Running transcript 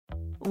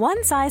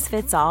One size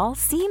fits all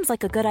seems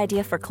like a good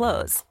idea for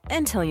clothes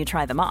until you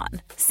try them on.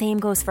 Same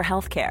goes for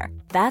healthcare.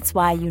 That's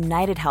why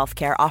United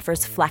Healthcare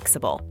offers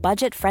flexible,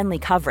 budget-friendly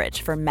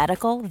coverage for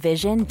medical,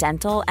 vision,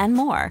 dental, and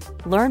more.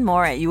 Learn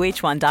more at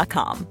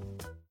uh1.com.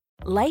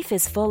 Life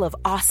is full of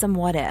awesome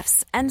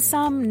what-ifs, and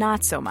some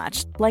not so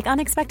much, like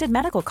unexpected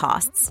medical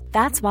costs.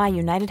 That's why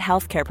United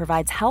Healthcare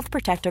provides Health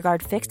Protector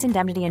Guard fixed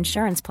indemnity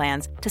insurance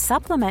plans to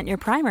supplement your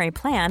primary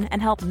plan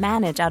and help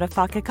manage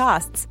out-of-pocket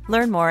costs.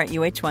 Learn more at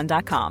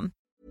uh1.com.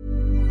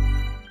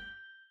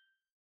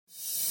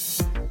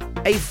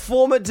 A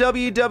former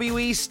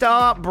WWE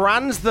star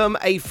brands them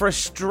a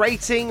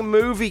frustrating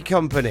movie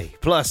company.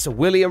 Plus,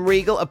 William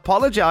Regal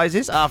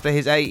apologizes after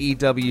his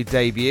AEW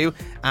debut,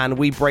 and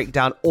we break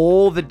down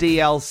all the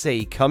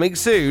DLC coming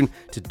soon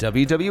to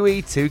WWE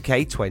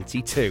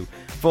 2K22.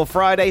 For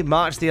Friday,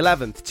 March the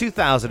 11th,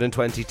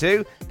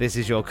 2022, this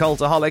is your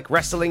Cultaholic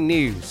Wrestling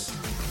News.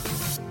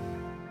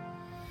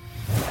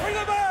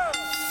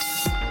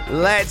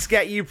 Let's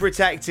get you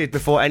protected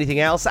before anything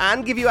else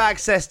and give you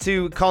access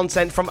to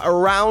content from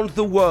around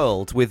the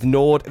world with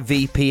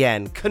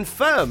NordVPN,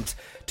 confirmed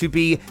to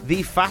be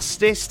the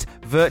fastest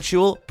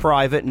virtual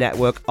private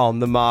network on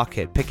the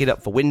market. Pick it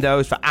up for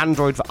Windows, for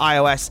Android, for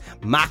iOS,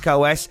 Mac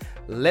OS,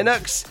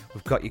 Linux.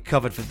 We've got you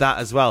covered for that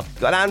as well.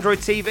 Got an Android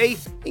TV? You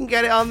can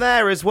get it on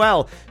there as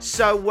well.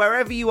 So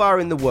wherever you are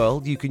in the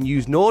world, you can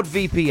use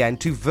NordVPN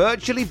to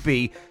virtually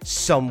be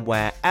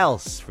somewhere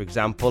else. For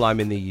example, I'm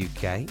in the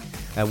UK,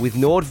 and with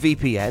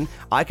NordVPN,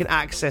 I can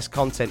access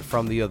content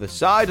from the other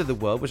side of the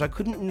world, which I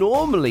couldn't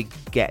normally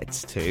get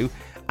to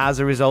as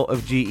a result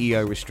of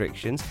GEO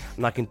restrictions,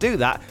 and I can do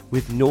that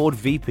with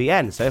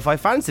NordVPN. So if I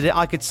fancied it,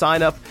 I could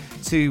sign up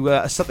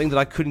to something that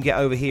I couldn't get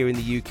over here in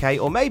the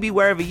UK, or maybe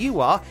wherever you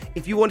are,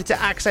 if you wanted to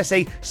access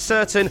a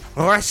certain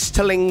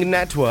wrestling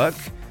network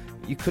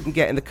you couldn't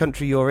get in the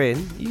country you're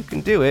in, you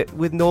can do it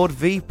with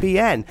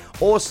NordVPN.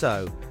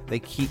 Also, they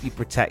keep you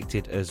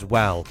protected as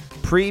well.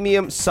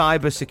 Premium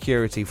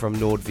cybersecurity from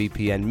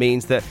NordVPN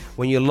means that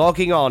when you're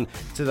logging on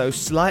to those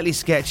slightly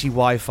sketchy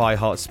Wi-Fi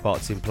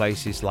hotspots in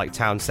places like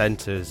town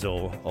centres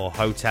or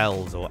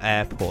hotels or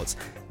airports,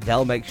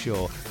 they'll make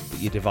sure that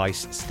your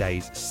device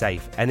stays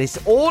safe. And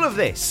all of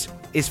this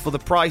is for the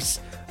price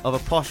of a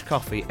posh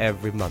coffee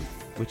every month,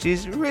 which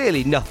is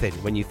really nothing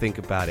when you think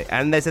about it.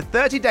 And there's a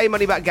 30-day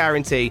money-back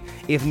guarantee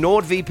if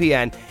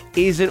NordVPN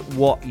isn't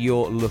what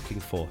you're looking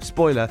for.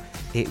 Spoiler,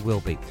 it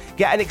will be.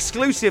 Get an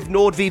exclusive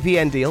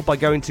NordVPN deal by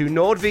going to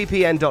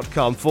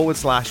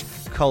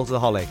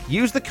nordvpn.com/Cultaholic.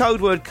 Use the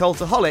code word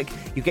Cultaholic.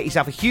 You get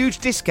yourself a huge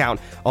discount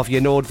off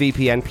your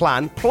NordVPN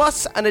plan,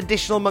 plus an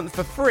additional month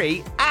for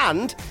free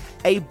and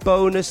a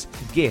bonus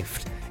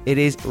gift. It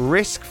is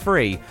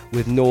risk-free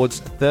with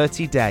Nord's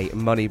 30-day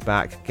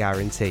money-back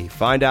guarantee.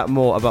 Find out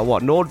more about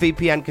what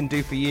NordVPN can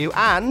do for you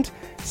and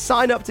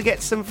sign up to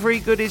get some free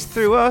goodies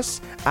through us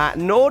at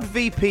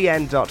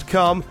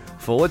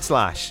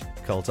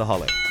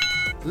nordvpn.com/Cultaholic.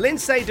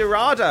 Lince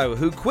Dorado,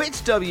 who quit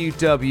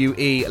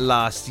WWE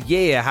last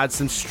year, had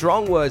some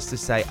strong words to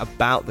say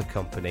about the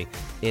company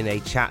in a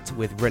chat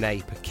with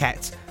Renee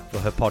Paquette for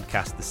her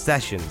podcast, The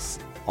Sessions.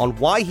 On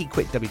why he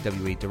quit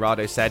WWE,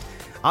 Dorado said,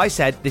 "I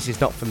said, this is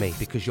not for me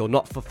because you're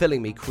not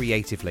fulfilling me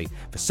creatively.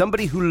 For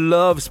somebody who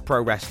loves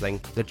pro wrestling,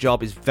 the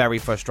job is very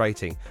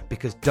frustrating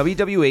because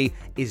WWE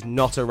is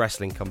not a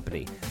wrestling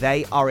company.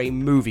 They are a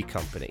movie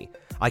company.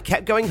 I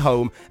kept going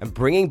home and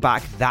bringing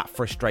back that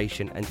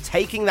frustration and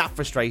taking that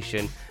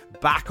frustration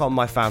back on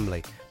my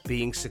family,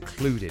 being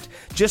secluded,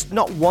 just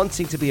not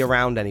wanting to be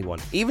around anyone,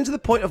 even to the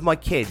point of my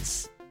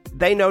kids.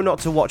 They know not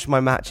to watch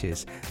my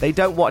matches. They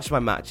don't watch my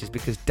matches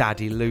because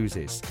daddy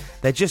loses.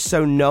 They're just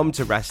so numb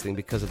to wrestling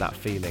because of that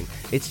feeling.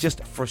 It's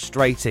just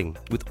frustrating."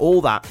 With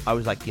all that, I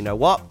was like, you know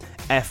what?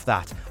 F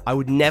that. I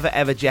would never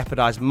ever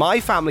jeopardize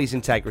my family's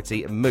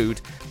integrity and mood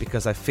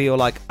because I feel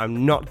like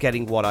I'm not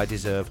getting what I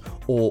deserve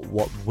or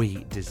what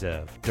we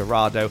deserve.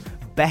 Dorado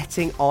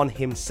betting on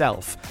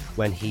himself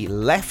when he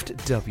left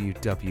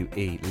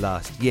WWE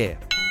last year.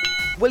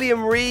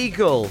 William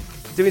Regal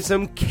doing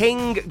some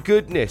king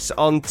goodness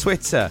on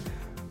Twitter,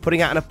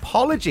 putting out an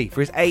apology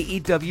for his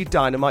AEW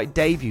Dynamite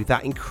debut,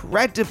 that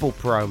incredible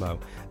promo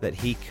that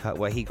he cut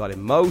where he got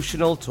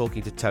emotional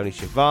talking to Tony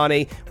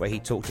Schiavone, where he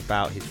talked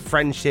about his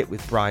friendship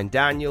with Bryan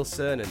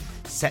Danielson and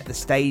set the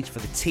stage for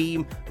the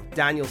team of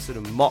Danielson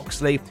and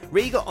Moxley.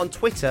 Regal on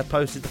Twitter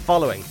posted the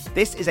following: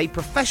 "This is a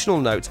professional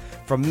note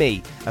from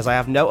me, as I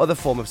have no other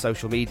form of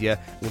social media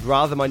and would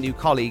rather my new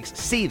colleagues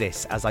see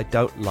this, as I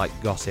don't like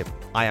gossip.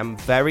 I am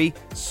very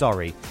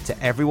sorry to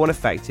everyone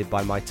affected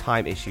by my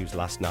time issues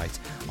last night.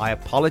 I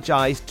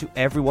apologize to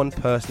everyone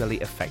personally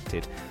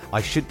affected.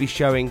 I should be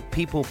showing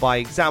people by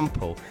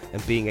example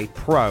and being a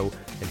pro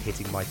and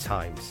hitting my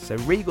times." So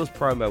Regal's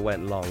promo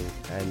went long,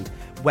 and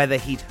whether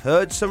he'd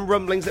heard some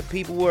rumblings that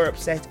people were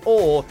upset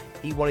or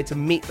he wanted to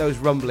meet those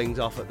rumblings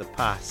off at the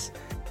pass,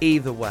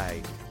 either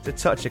way, it's a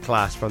touch of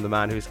class from the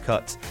man who's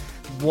cut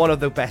one of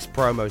the best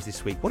promos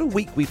this week. What a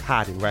week we've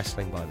had in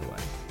wrestling, by the way.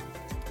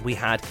 We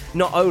had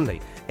not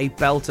only a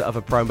belter of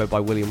a promo by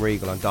William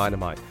Regal on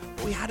Dynamite,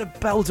 we had a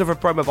belt of a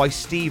promo by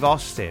Steve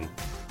Austin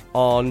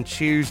on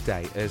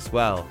Tuesday as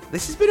well.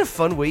 This has been a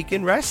fun week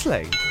in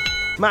wrestling.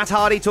 Matt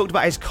Hardy talked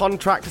about his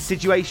contract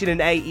situation in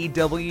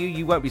AEW.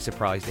 You won't be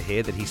surprised to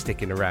hear that he's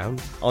sticking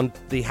around. On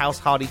the House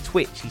Hardy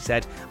Twitch, he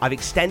said, "I've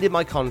extended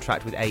my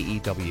contract with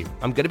AEW.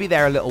 I'm going to be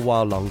there a little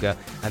while longer,"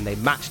 and they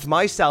matched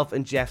myself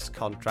and Jeff's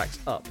contracts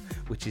up,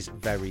 which is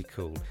very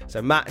cool.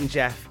 So Matt and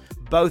Jeff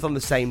both on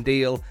the same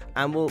deal,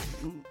 and will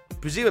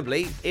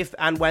presumably, if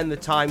and when the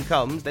time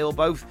comes, they will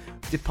both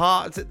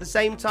depart at the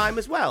same time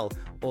as well,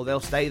 or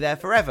they'll stay there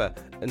forever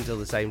until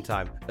the same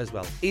time as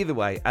well. Either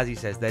way, as he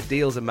says, their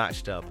deals are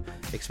matched up.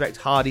 Expect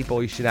Hardy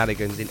Boy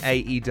shenanigans in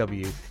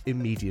AEW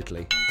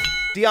immediately.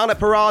 Deonna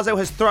Purrazzo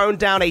has thrown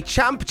down a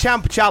Champ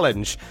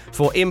challenge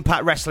for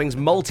Impact Wrestling's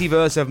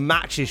Multiverse of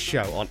Matches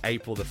show on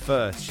April the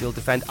 1st. She'll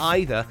defend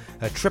either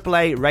her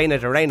AAA Reina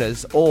de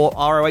Reinas or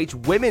ROH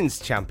Women's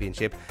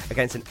Championship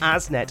against an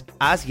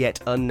as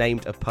yet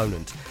unnamed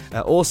opponent.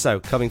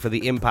 Also coming for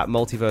the Impact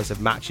Multiverse of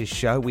Matches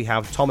show, we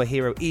have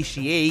Tomohiro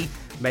Ishii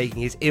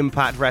making his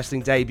Impact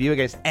Wrestling debut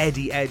against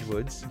Eddie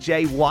Edwards.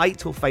 Jay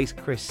White will face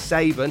Chris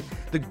Sabin.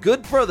 The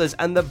Good Brothers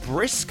and the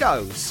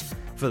Briscoes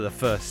for the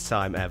first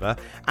time ever,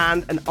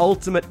 and an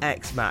Ultimate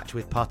X match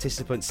with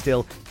participants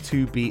still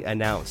to be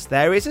announced.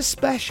 There is a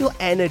special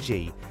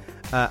energy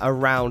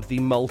around the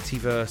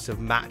Multiverse of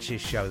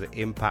Matches show that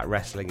Impact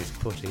Wrestling is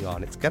putting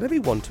on. It's going to be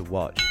one to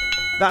watch.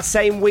 That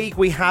same week,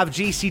 we have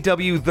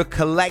GCW The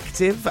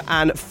Collective,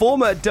 and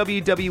former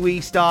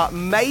WWE star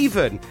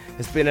Maven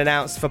has been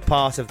announced for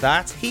part of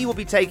that. He will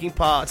be taking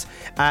part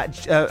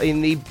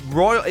in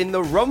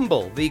the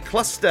Rumble, the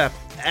Cluster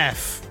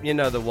F, you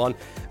know the one,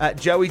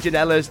 Joey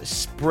Janela's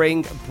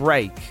Spring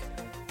Break.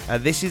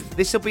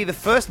 This will be the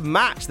first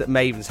match that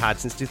Maven's had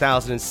since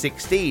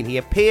 2016. He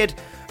appeared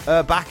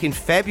back in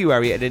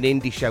February at an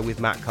indie show with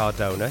Matt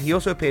Cardona. He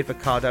also appeared for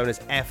Cardona's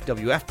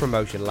FWF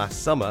promotion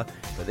last summer,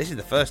 but this is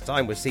the first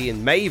time we're seeing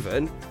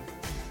Maven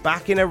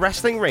back in a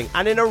wrestling ring,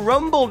 and in a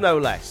Rumble, no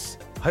less.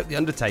 I hope The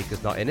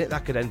Undertaker's not in it.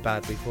 That could end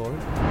badly for him.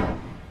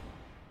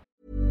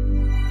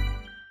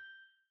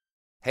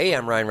 Hey,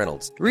 I'm Ryan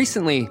Reynolds.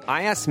 Recently,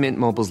 I asked Mint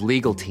Mobile's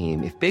legal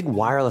team if big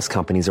wireless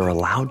companies are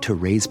allowed to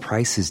raise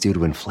prices due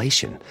to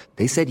inflation.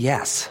 They said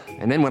yes.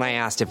 And then when I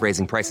asked if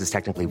raising prices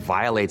technically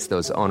violates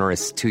those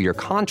onerous two-year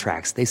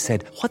contracts, they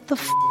said, "What the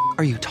f***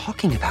 are you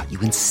talking about, you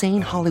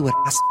insane Hollywood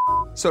ass?"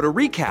 So to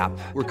recap,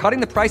 we're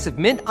cutting the price of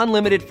Mint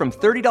Unlimited from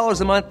 $30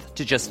 a month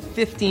to just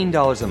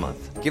 $15 a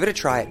month. Give it a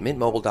try at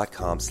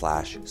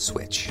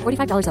mintmobile.com/switch.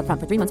 $45 up front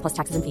for 3 months plus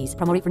taxes and fees.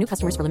 Promo rate for new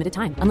customers for limited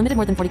time. Unlimited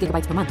more than 40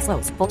 gigabytes per month.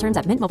 Slows full terms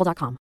at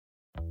mintmobile.com.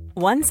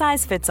 One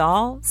size fits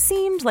all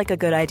seemed like a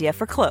good idea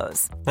for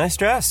clothes. Nice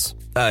dress.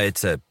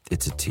 It's a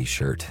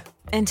t-shirt.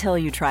 Until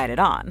you tried it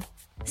on.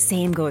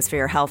 Same goes for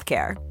your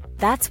healthcare.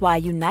 That's why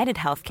United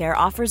Healthcare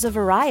offers a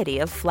variety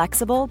of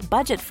flexible,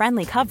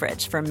 budget-friendly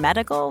coverage for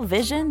medical,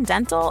 vision,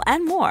 dental,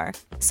 and more.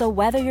 So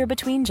whether you're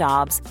between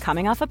jobs,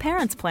 coming off a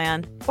parent's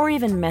plan, or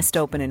even missed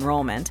open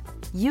enrollment,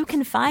 you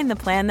can find the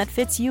plan that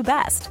fits you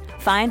best.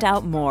 Find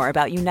out more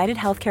about United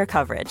Healthcare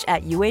coverage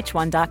at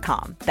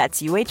uh1.com.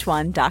 That's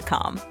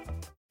uh1.com.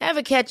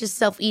 Ever catch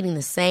yourself eating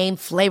the same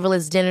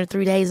flavorless dinner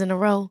 3 days in a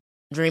row?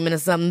 Dreaming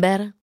of something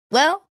better?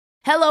 Well,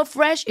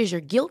 HelloFresh is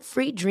your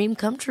guilt-free dream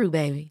come true,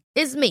 baby.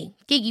 It's me,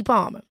 Keke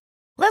Palmer.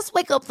 Let's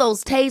wake up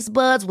those taste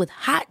buds with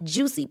hot,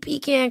 juicy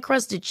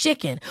pecan-crusted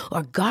chicken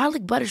or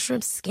garlic butter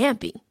shrimp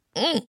scampi.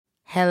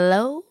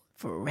 Hello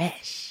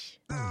Fresh.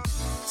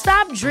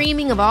 Stop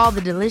dreaming of all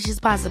the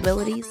delicious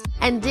possibilities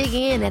and dig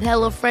in at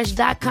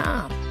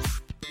HelloFresh.com.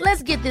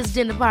 Let's get this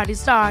dinner party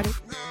started.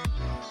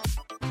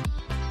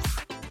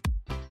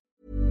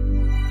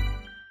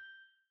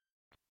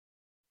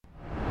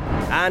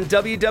 And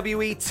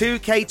WWE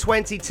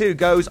 2K22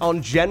 goes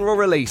on general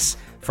release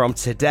from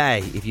today.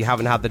 If you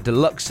haven't had the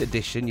deluxe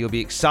edition, you'll be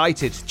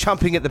excited,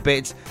 chomping at the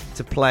bit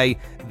to play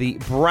the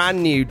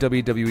brand new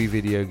WWE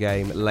video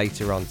game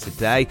later on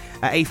today.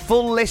 A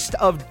full list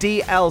of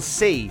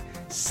DLC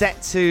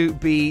set to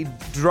be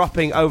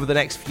dropping over the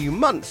next few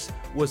months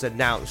was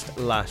announced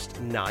last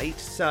night.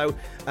 So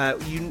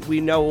we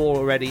know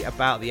already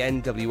about the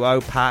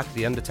NWO pack,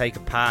 the Undertaker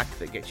pack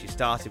that gets you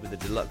started with the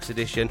deluxe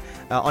edition.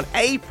 On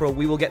April,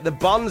 we will get the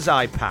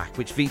Bonsai pack,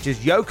 which features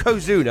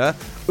Yokozuna,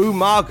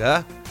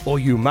 Umaga, or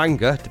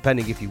Umanga,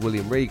 depending if you're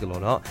William Regal or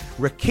not,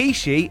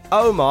 Rikishi,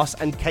 Omos,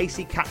 and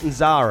Casey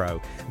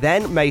Catanzaro.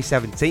 Then, May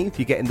 17th,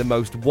 you're getting the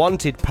Most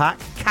Wanted pack,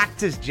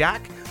 Cactus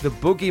Jack, the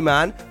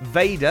Boogeyman,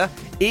 Vader,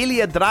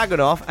 Ilya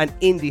Dragunov, and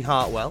Indy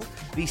Hartwell.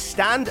 The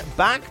Stand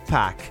Back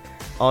pack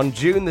on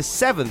June the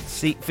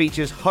 7th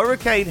features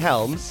Hurricane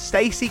Helms,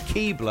 Stacy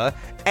Keibler,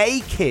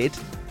 A-Kid,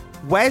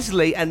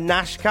 Wesley, and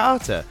Nash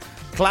Carter.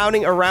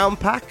 Clowning Around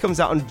pack comes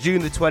out on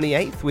June the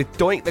 28th with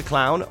Doink the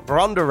Clown,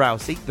 Ronda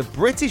Rousey, the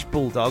British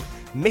Bulldog,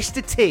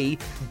 Mr. T,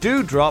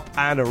 Doudrop,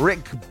 and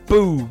Rick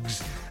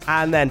Boogs.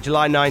 And then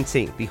July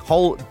 19th, the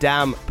Whole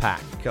Damn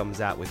pack comes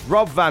out with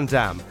Rob Van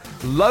Dam,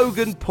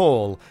 Logan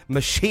Paul,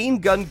 Machine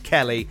Gun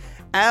Kelly,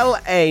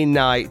 L.A.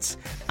 Knight,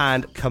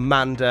 and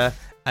Commander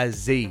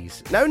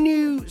Aziz. No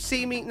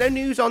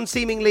news on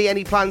seemingly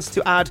any plans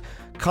to add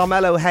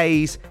Carmelo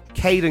Hayes,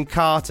 Caden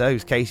Carter,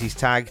 who's Casey's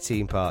tag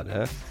team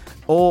partner,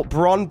 or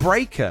Bron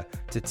Breakker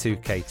to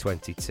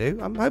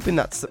 2K22. I'm hoping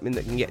that's something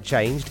that can get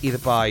changed either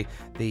by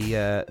the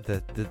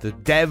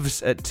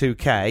devs at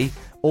 2K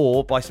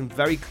or by some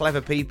very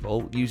clever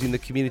people using the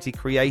community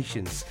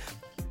creations.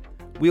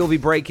 We'll be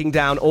breaking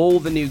down all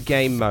the new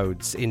game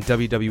modes in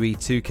WWE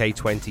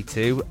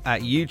 2K22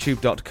 at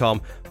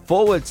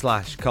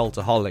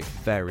youtube.com/Cultaholic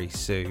very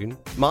soon.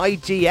 My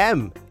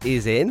GM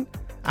is in.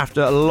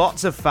 After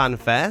lots of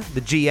fanfare,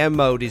 the GM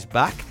mode is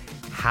back.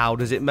 How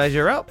does it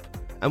measure up?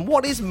 And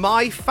what is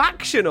my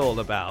faction all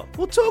about?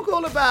 We'll talk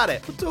all about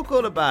it.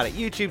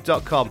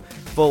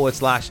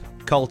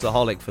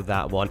 youtube.com/Cultaholic for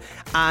that one.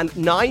 And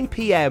 9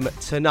 p.m.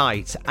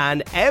 tonight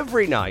and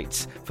every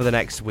night for the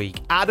next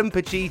week, Adam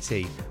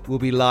Pacitti will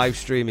be live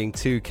streaming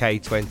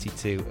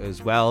 2K22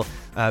 as well,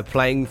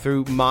 playing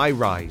through My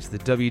Rise, the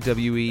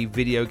WWE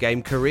video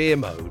game career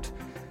mode.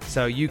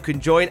 So you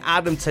can join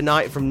Adam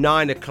tonight from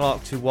 9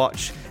 o'clock to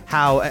watch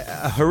how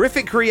a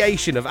horrific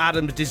creation of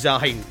Adam's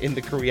design in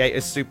the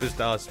Creators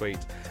Superstar Suite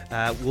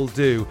will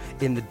do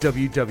in the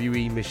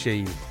WWE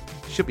machine.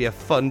 Should be a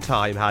fun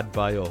time had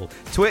by all.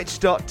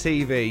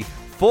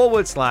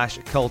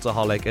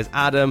 Twitch.tv/Cultaholic as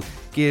Adam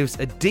gives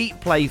a deep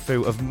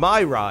playthrough of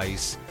My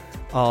Rise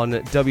on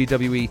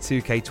WWE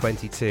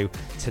 2K22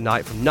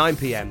 tonight from 9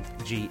 p.m.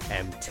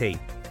 GMT.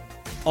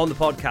 On the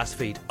podcast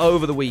feed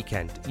over the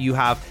weekend, you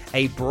have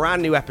a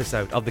brand new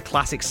episode of the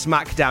Classic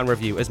SmackDown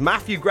review as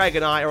Matthew, Greg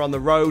and I are on the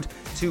road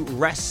to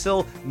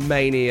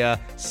WrestleMania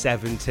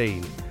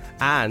 17.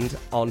 And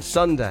on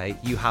Sunday,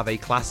 you have a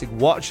classic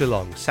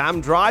watch-along.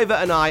 Sam Driver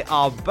and I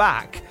are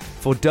back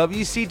for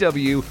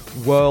WCW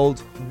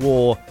World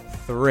War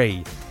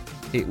III.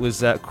 It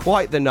was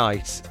quite the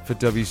night for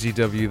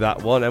WCW,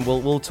 that one, and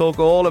we'll talk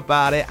all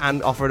about it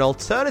and offer an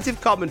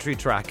alternative commentary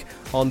track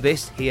on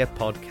this here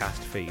podcast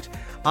feed.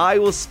 I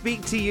will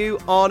speak to you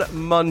on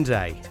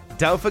Monday.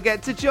 Don't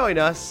forget to join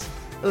us.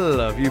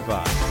 Love you,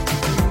 bye.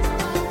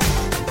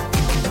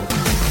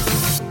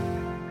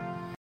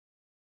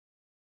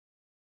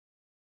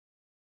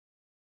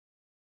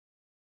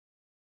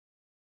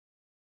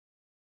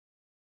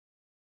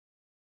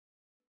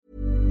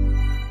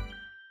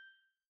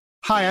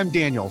 Hi, I'm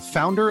Daniel,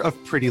 founder of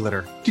Pretty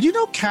Litter. Did you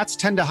know cats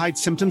tend to hide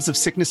symptoms of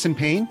sickness and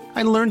pain?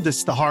 I learned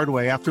this the hard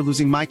way after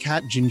losing my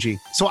cat, Gingy.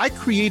 So I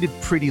created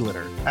Pretty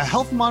Litter, a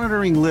health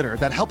monitoring litter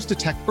that helps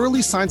detect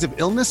early signs of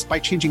illness by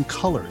changing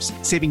colors,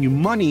 saving you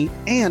money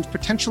and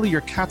potentially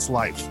your cat's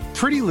life.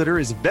 Pretty Litter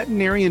is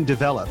veterinarian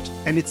developed,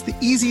 and it's the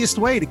easiest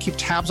way to keep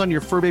tabs on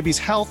your fur baby's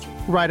health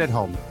right at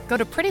home. Go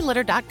to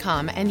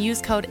prettylitter.com and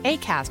use code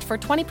ACAST for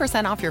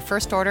 20% off your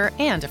first order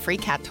and a free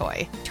cat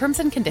toy. Terms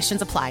and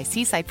conditions apply.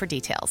 See site for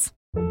details.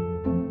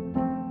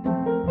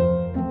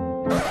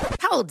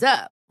 Hold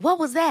up. What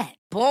was that?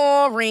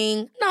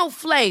 Boring. No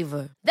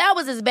flavor. That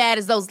was as bad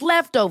as those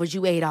leftovers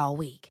you ate all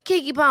week.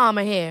 Keke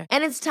Palmer here,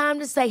 and it's time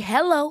to say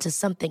hello to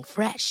something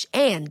fresh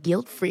and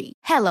guilt-free.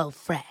 Hello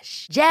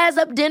Fresh. Jazz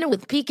up dinner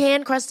with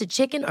pecan-crusted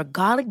chicken or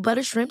garlic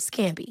butter shrimp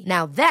scampi.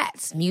 Now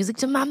that's music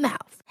to my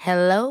mouth.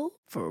 Hello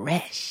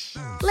Fresh.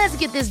 Let's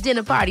get this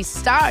dinner party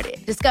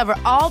started. Discover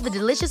all the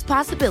delicious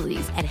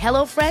possibilities at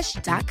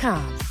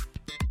HelloFresh.com.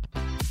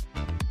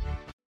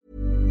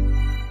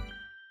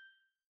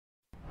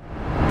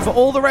 For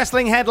all the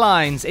wrestling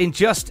headlines in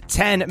just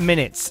 10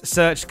 minutes,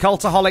 search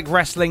Cultaholic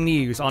Wrestling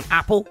News on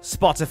Apple,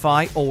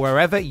 Spotify, or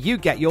wherever you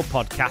get your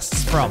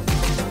podcasts from.